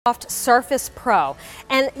Surface Pro,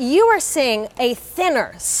 and you are seeing a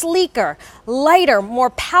thinner, sleeker, lighter, more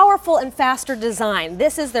powerful and faster design.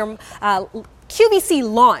 This is their QVC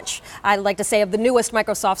launch, I'd like to say, of the newest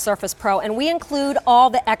Microsoft Surface Pro, and we include all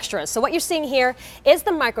the extras. So what you're seeing here is the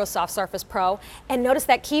Microsoft Surface Pro, and notice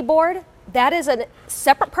that keyboard, that is a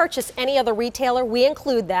separate purchase any other retailer. We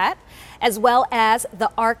include that, as well as the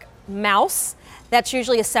Arc mouse. That's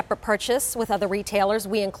usually a separate purchase with other retailers.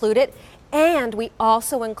 We include it. And we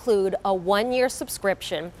also include a 1-year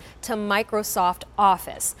subscription to Microsoft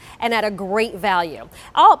Office, and at a great value.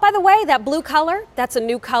 Oh, by the way, that blue color, that's a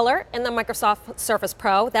new color in the Microsoft Surface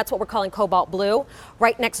Pro. That's what we're calling cobalt blue.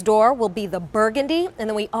 Right next door will be the burgundy, and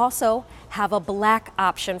then we also have a black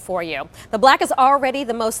option for you. The black is already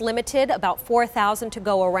the most limited, about 4,000 to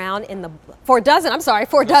go around in the 4 dozen. I'm sorry,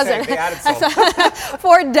 4 dozen. They added some.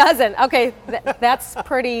 4 dozen. Okay, that's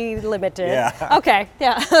pretty limited. Yeah. Okay,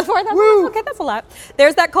 yeah. 4,000. Okay, that's a lot.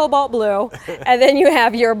 There's that cobalt blue, and then you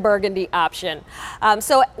have your burgundy option.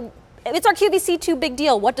 So it's our QVC2 big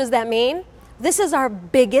deal. What does that mean? This is our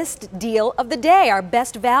biggest deal of the day, our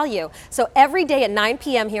best value. So every day at 9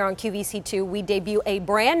 p.m. here on QVC2, we debut a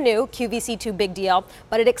brand new QVC2 big deal,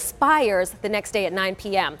 but it expires the next day at 9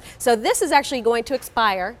 p.m. So this is actually going to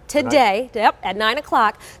expire today, at 9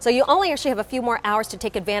 o'clock. So you only actually have a few more hours to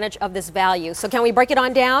take advantage of this value. So can we break it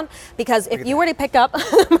on down? Because if you were to pick up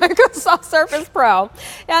Microsoft Surface Pro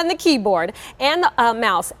and the keyboard and the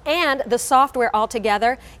mouse and the software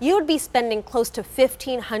altogether, you would be spending close to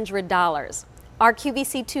 $1,500. Our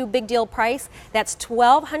QVC2 big deal price, that's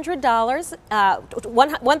 $1,200,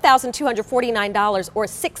 $1,249, or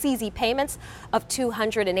 6 easy payments of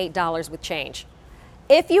 $208 with change.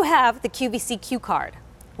 If you have the QVC Q card,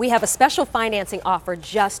 we have a special financing offer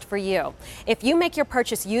just for you. If you make your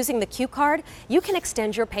purchase using the Q card, you can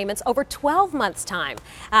extend your payments over 12 months' time.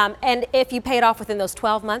 And if you pay it off within those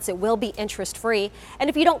 12 months, it will be interest-free. And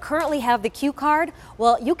if you don't currently have the Q card,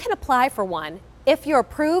 well, you can apply for one. If you're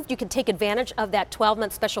approved, you can take advantage of that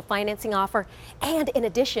 12-month special financing offer. And in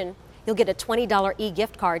addition, you'll get a $20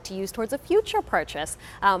 e-gift card to use towards a future purchase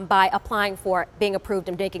by applying for being approved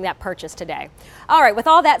and making that purchase today. All right, with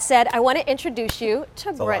all that said, I want to introduce you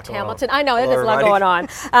to Brett Hamilton. I know, there's a lot going on.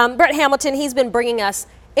 Brett Hamilton, he's been bringing us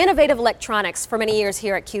innovative electronics for many years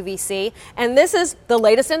here at QVC, and this is the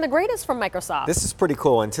latest and the greatest from Microsoft. This is pretty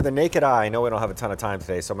cool, and to the naked eye, I know we don't have a ton of time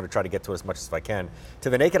today, so I'm going to try to get to it as much as I can. To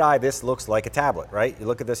the naked eye, this looks like a tablet, right? You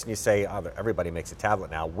look at this and you say, oh, everybody makes a tablet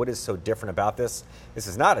now. What is so different about this? This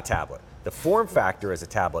is not a tablet. The form factor is a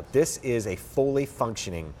tablet. This is a fully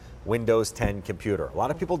functioning Windows 10 computer. A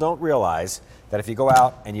lot of people don't realize that if you go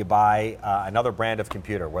out and you buy another brand of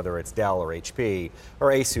computer, whether it's Dell or HP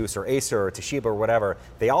or Asus or Acer or Toshiba or whatever,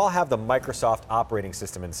 they all have the Microsoft operating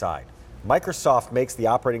system inside. Microsoft makes the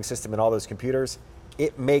operating system in all those computers.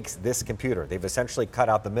 It makes this computer. They've essentially cut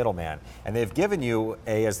out the middleman, and they've given you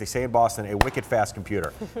a, as they say in Boston, a wicked fast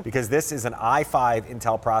computer, because this is an i5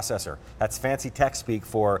 Intel processor. That's fancy tech speak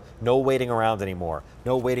for no waiting around anymore.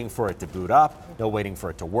 No waiting for it to boot up, no waiting for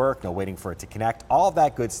it to work, no waiting for it to connect. All of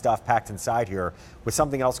that good stuff packed inside here with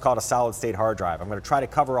something else called a solid state hard drive. I'm going to try to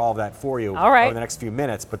cover all of that for you over the next few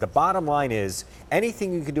minutes, but the bottom line is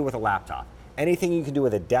anything you can do with a laptop, anything you can do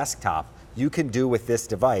with a desktop, you can do with this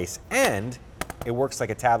device, and it works like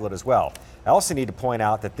a tablet as well. I also need to point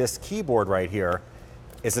out that this keyboard right here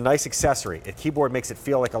is a nice accessory. A keyboard makes it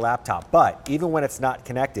feel like a laptop, but even when it's not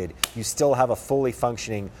connected, you still have a fully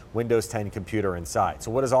functioning Windows 10 computer inside. So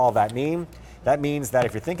what does all of that mean? That means that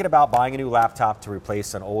if you're thinking about buying a new laptop to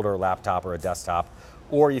replace an older laptop or a desktop,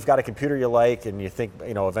 or you've got a computer you like and you think,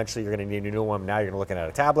 eventually you're going to need a new one, now you're looking at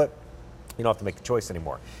a tablet, you don't have to make the choice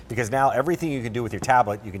anymore. Because now everything you can do with your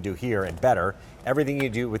tablet, you can do here and better. Everything you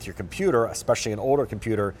do with your computer, especially an older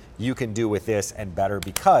computer, you can do with this and better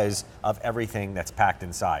because of everything that's packed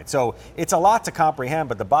inside. So it's a lot to comprehend,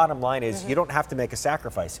 but the bottom line is you don't have to make a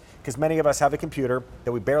sacrifice, because many of us have a computer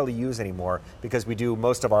that we barely use anymore because we do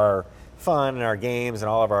most of our fun and our games and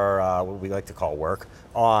all of our what we like to call work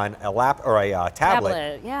on a lap or a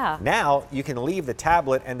tablet. Yeah. Now you can leave the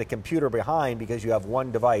tablet and the computer behind because you have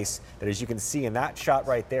one device that, as you can see in that shot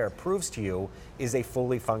right there, proves to you is a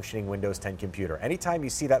fully functioning Windows 10 computer. Anytime you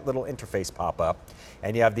see that little interface pop up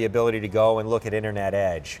and you have the ability to go and look at Internet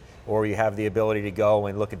Edge, or you have the ability to go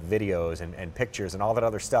and look at videos and pictures and all that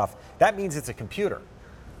other stuff, that means it's a computer.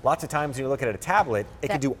 Lots of times when you look at a tablet, it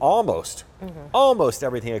can do almost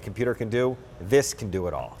everything a computer can do, this can do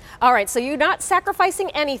it all. All right, so you're not sacrificing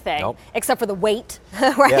anything Nope. except for the weight,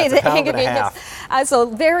 right? Yeah, it's a The pound and a inconvenience. half. So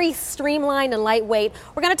very streamlined and lightweight.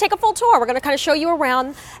 We're going to take a full tour. We're going to kind of show you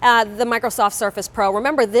around the Microsoft Surface Pro.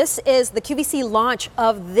 Remember, this is the QVC launch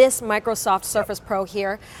of this Microsoft Surface Pro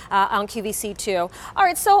here on QVC 2. All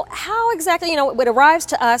right, so how exactly, it arrives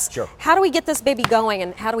to us, Sure. How do we get this baby going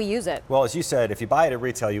and how do we use it? Well, as you said, if you buy it at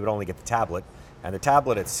retail, you would only get the tablet. And the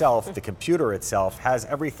tablet itself, the computer itself, has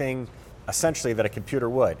everything essentially that a computer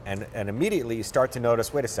would. And immediately you start to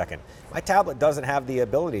notice, wait a second, my tablet doesn't have the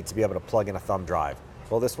ability to be able to plug in a thumb drive.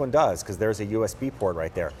 Well, this one does, because there's a USB port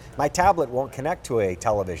right there. My tablet won't connect to a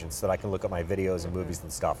television so that I can look at my videos and movies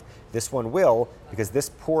and stuff. This one will, because this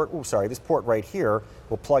port, this port right here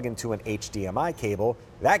will plug into an HDMI cable.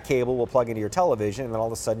 That cable will plug into your television, and then all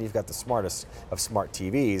of a sudden you've got the smartest of smart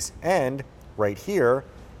TVs. And right here,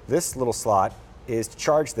 this little slot is to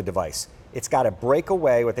charge the device. It's got a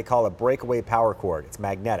breakaway, what they call a breakaway power cord. It's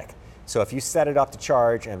magnetic. So if you set it up to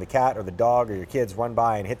charge and the cat or the dog or your kids run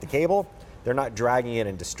by and hit the cable, they're not dragging it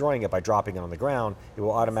and destroying it by dropping it on the ground. It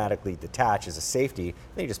will automatically detach as a safety.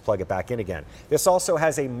 Then you just plug it back in again. This also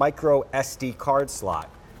has a micro SD card slot.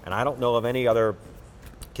 And I don't know of any other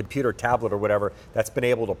computer, tablet, or whatever that's been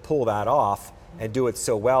able to pull that off and do it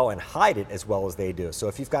so well and hide it as well as they do. So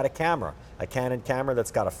if you've got a camera, a Canon camera that's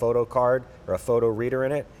got a photo card or a photo reader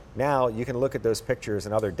in it, now you can look at those pictures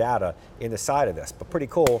and other data in the side of this. But pretty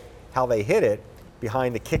cool how they hid it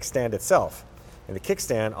behind the kickstand itself. And the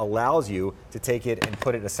kickstand allows you to take it and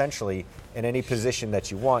put it essentially in any position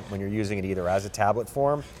that you want when you're using it either as a tablet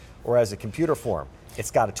form or as a computer form.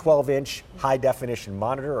 It's got a 12-inch high-definition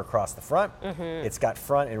monitor across the front. It's got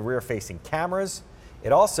front and rear-facing cameras.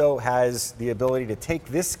 It also has the ability to take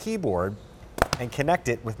this keyboard and connect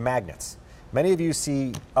it with magnets. Many of you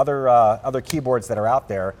see other keyboards that are out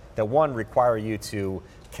there that, one, require you to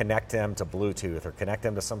connect them to Bluetooth or connect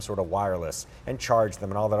them to some sort of wireless and charge them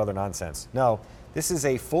and all that other nonsense. No, this is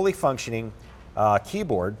a fully functioning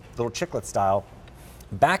keyboard, little chiclet style,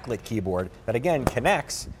 backlit keyboard that again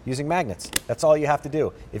connects using magnets. That's all you have to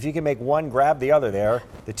do. If you can make one grab the other there,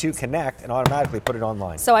 the two connect and automatically put it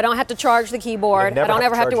online. So I don't have to charge the keyboard. I don't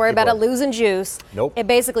ever have to worry about it losing juice. Nope. It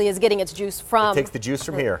basically is getting its juice from... It takes the juice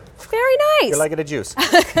from here. Very nice. You're like it a juice.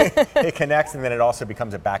 It connects and then it also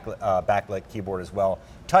becomes a backlit keyboard as well.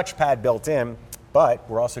 Touchpad built in, but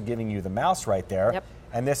we're also giving you the mouse right there. Yep.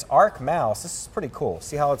 And this arc mouse, this is pretty cool.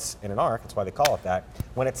 See how it's in an arc? That's why they call it that.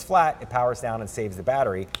 When it's flat, it powers down and saves the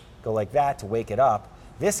battery. Go like that to wake it up.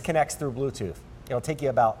 This connects through Bluetooth. It'll take you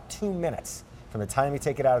about 2 minutes from the time you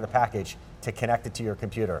take it out of the package to connect it to your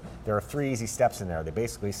computer. There are 3 easy steps in there. They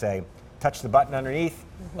basically say, touch the button underneath,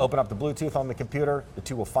 open up the Bluetooth on the computer, the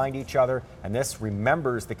two will find each other, and this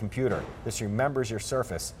remembers the computer. This remembers your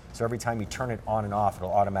Surface, so every time you turn it on and off,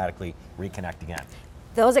 it'll automatically reconnect again.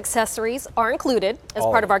 Those accessories are included as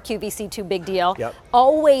part of our QVC2 big deal. Yep.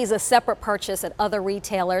 Always a separate purchase at other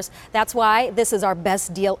retailers. That's why this is our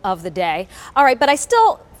best deal of the day. All right, but I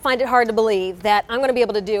still find it hard to believe that I'm going to be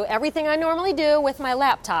able to do everything I normally do with my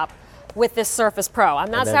laptop with this Surface Pro.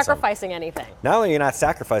 I'm not sacrificing anything. Not only are you not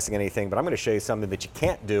sacrificing anything, but I'm going to show you something that you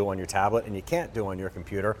can't do on your tablet and you can't do on your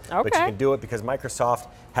computer. Okay. But you can do it because Microsoft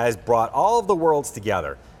has brought all of the worlds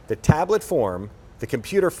together. The tablet form, the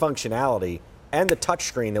computer functionality, and the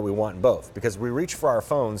touchscreen that we want in both. Because we reach for our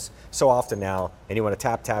phones so often now, and you want to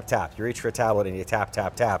tap, tap, tap. You reach for a tablet and you tap,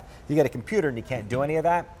 tap, tap. You get a computer and you can't do any of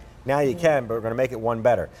that. Now you can, but we're going to make it one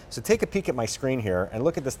better. So take a peek at my screen here and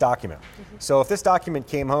look at this document. So if this document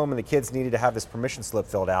came home and the kids needed to have this permission slip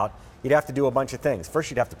filled out, you'd have to do a bunch of things. First,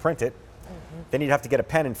 you'd have to print it. Then you'd have to get a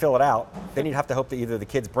pen and fill it out. Then you'd have to hope that either the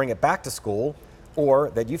kids bring it back to school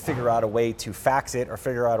or that you figure out a way to fax it or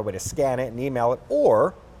figure out a way to scan it and email it,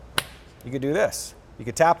 or you could do this. You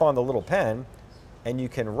could tap on the little pen and you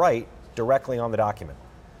can write directly on the document.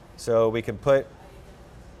 So we can put,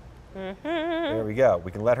 there we go.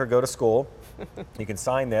 We can let her go to school. You can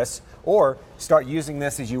sign this or start using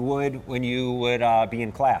this as you would when you would be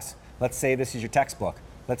in class. Let's say this is your textbook.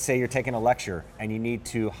 Let's say you're taking a lecture and you need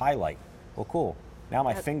to highlight. Well, cool. Now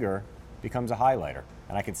my finger becomes a highlighter.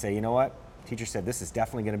 And I can say, you know what? Teacher said this is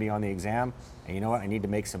definitely going to be on the exam. And you know what? I need to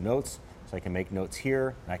make some notes. So I can make notes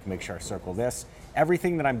here, and I can make sure I circle this.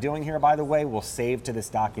 Everything that I'm doing here, by the way, will save to this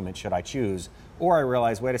document should I choose. Or I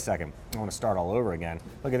realize, wait a second, I want to start all over again.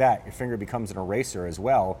 Look at that, your finger becomes an eraser as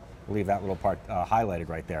well. We'll leave that little part highlighted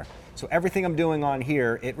right there. So everything I'm doing on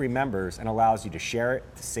here, it remembers and allows you to share it,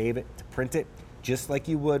 to save it, to print it, just like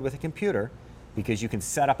you would with a computer. because you can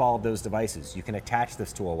set up all of those devices. You can attach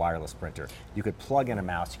this to a wireless printer. You could plug in a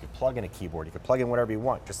mouse, you could plug in a keyboard, you could plug in whatever you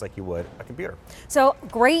want, just like you would a computer. So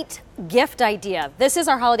great gift idea. This is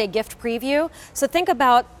our holiday gift preview. So think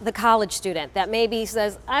about the college student that maybe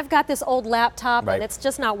says, I've got this old laptop and it's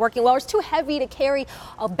just not working well, or it's too heavy to carry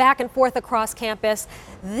back and forth across campus.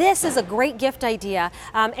 This is a great gift idea,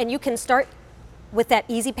 and you can start with that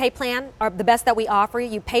easy pay plan, or the best that we offer you.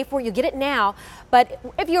 You pay for it, you get it now, but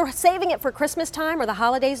if you're saving it for Christmas time or the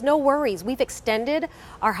holidays, no worries. We've extended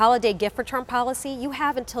our holiday gift return policy. You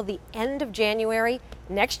have until the end of January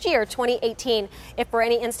next year, 2018, if for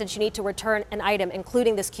any instance you need to return an item,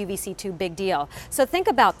 including this QVC2 big deal. So think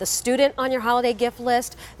about the student on your holiday gift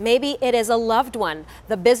list. Maybe it is a loved one,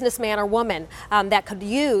 the businessman or woman that could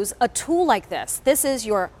use a tool like this. This is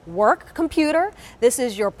your work computer. This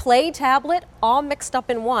is your play tablet, all mixed up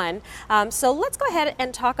in one. So let's go ahead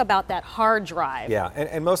and talk about that hard drive. Yeah,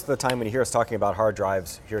 and most of the time when you hear us talking about hard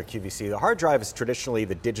drives here at QVC, the hard drive is traditionally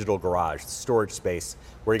the digital garage, the storage space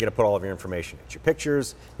where you're going to put all of your information. It's your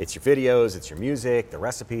pictures, it's your videos, it's your music, the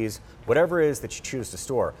recipes, whatever it is that you choose to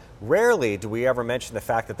store. Rarely do we ever mention the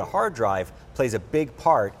fact that the hard drive plays a big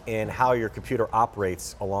part in how your computer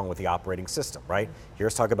operates along with the operating system, right?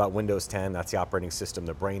 Here's talk about Windows 10, that's the operating system,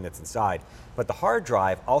 the brain that's inside. But the hard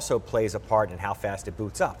drive also plays a part in how fast it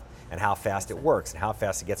boots up, and how fast it works, and how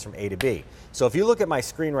fast it gets from A to B. So if you look at my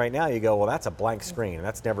screen right now, you go, well, that's a blank screen, and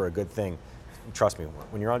that's never a good thing. Trust me,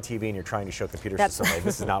 when you're on TV and you're trying to show computers to somebody,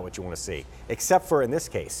 this is not what you want to see. Except for in this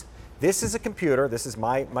case, this is a computer, this is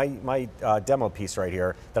my demo piece right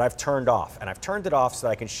here that I've turned off. And I've turned it off so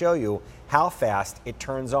that I can show you how fast it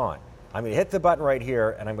turns on. I'm going to hit the button right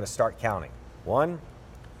here and I'm going to start counting. 1,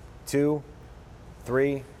 2,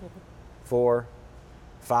 3, 4,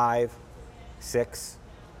 5, 6,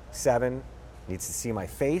 7, needs to see my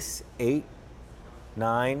face, 8,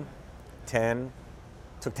 9, 10,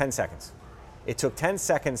 took 10 seconds. It took 10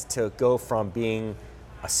 seconds to go from being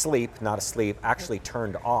asleep, not asleep, actually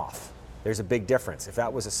turned off. There's a big difference. If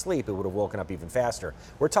that was asleep, it would have woken up even faster.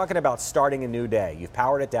 We're talking about starting a new day. You've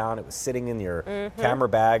powered it down, it was sitting in your camera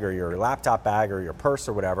bag or your laptop bag or your purse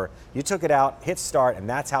or whatever. You took it out, hit start, and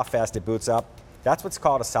that's how fast it boots up. That's what's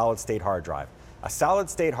called a solid state hard drive. A solid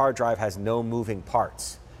state hard drive has no moving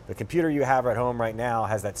parts. The computer you have at home right now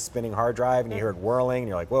has that spinning hard drive and you hear it whirling and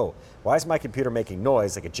you're like, whoa, why is my computer making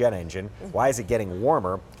noise like a jet engine? Why is it getting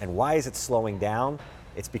warmer? And why is it slowing down?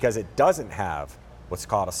 It's because it doesn't have what's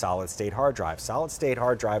called a solid state hard drive. Solid state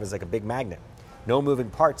hard drive is like a big magnet. No moving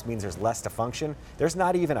parts means there's less to function. There's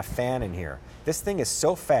not even a fan in here. This thing is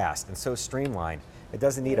so fast and so streamlined, it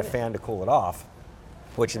doesn't need a fan to cool it off.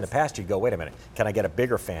 Which in the past you'd go, wait a minute, can I get a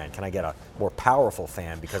bigger fan? Can I get a more powerful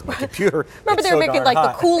fan because my computer Remember they were making like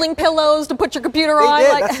hot. The cooling pillows to put your computer on?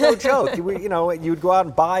 Did. Like That's no joke. You'd go out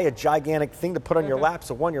and buy a gigantic thing to put on your lap,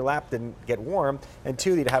 so one, your lap didn't get warm, and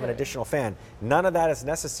two, you'd have an additional fan. None of that is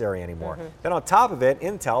necessary anymore. Then on top of it,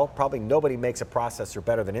 Intel, probably nobody makes a processor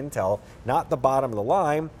better than Intel, not the bottom of the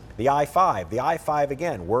line, the i5. The i5,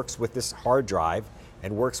 again, works with this hard drive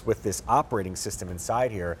and works with this operating system inside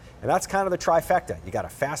here. And that's kind of the trifecta. You got a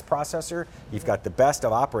fast processor, you've got the best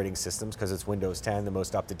of operating systems because it's Windows 10, the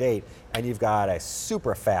most up to date, and you've got a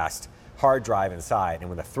super fast hard drive inside. And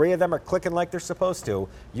when the three of them are clicking like they're supposed to,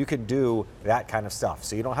 you can do that kind of stuff.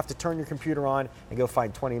 So you don't have to turn your computer on and go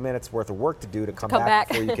find 20 minutes worth of work to do to come back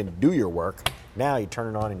before you can do your work. Now you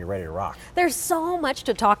turn it on and you're ready to rock. There's so much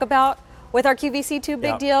to talk about with our QVC2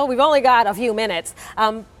 big deal. We've only got a few minutes.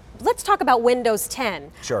 Let's talk about Windows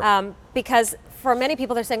 10. Sure. Because for many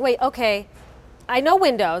people, they're saying, wait, okay, I know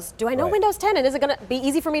Windows. Do I know Windows 10? And is it going to be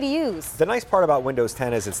easy for me to use? The nice part about Windows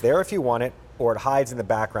 10 is it's there if you want it, or it hides in the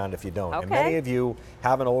background if you don't. Okay. And many of you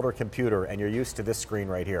have an older computer and you're used to this screen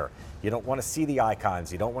right here. You don't want to see the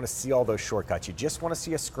icons. You don't want to see all those shortcuts. You just want to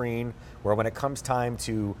see a screen where when it comes time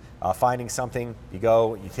to finding something, you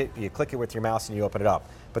go, you click it with your mouse and you open it up.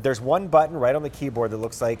 But there's one button right on the keyboard that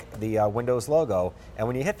looks like the Windows logo, and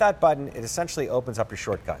when you hit that button, it essentially opens up your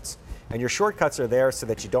shortcuts. And your shortcuts are there so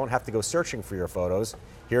that you don't have to go searching for your photos.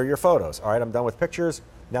 Here are your photos. All right, I'm done with pictures.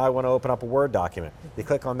 Now I want to open up a Word document. You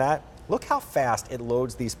click on that. Look how fast it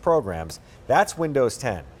loads these programs. That's Windows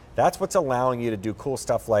 10. That's what's allowing you to do cool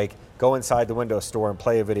stuff like go inside the Windows Store and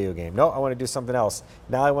play a video game. No, I want to do something else.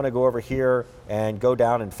 Now I want to go over here and go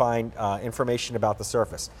down and find information about the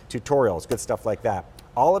Surface, tutorials, good stuff like that.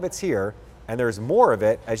 All of it's here, and there's more of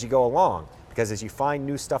it as you go along, because as you find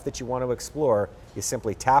new stuff that you want to explore, you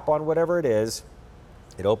simply tap on whatever it is,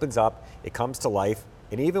 it opens up, it comes to life,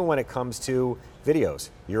 and even when it comes to videos,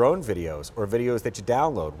 your own videos or videos that you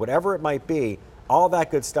download, whatever it might be, all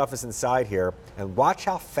that good stuff is inside here, and watch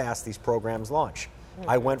how fast these programs launch.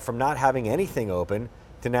 I went from not having anything open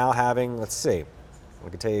to now having, let's see, I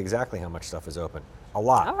can tell you exactly how much stuff is open. A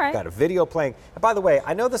lot. All right. Got a video playing. And by the way,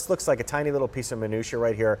 I know this looks like a tiny little piece of minutia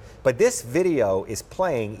right here, but this video is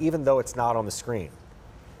playing even though it's not on the screen.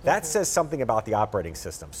 That says something about the operating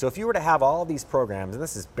system. So if you were to have all these programs, and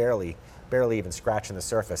this is barely even scratching the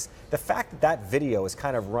surface, the fact that that video is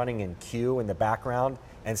kind of running in queue in the background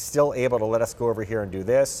and still able to let us go over here and do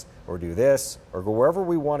this, or go wherever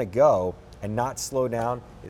we want to go and not slow down,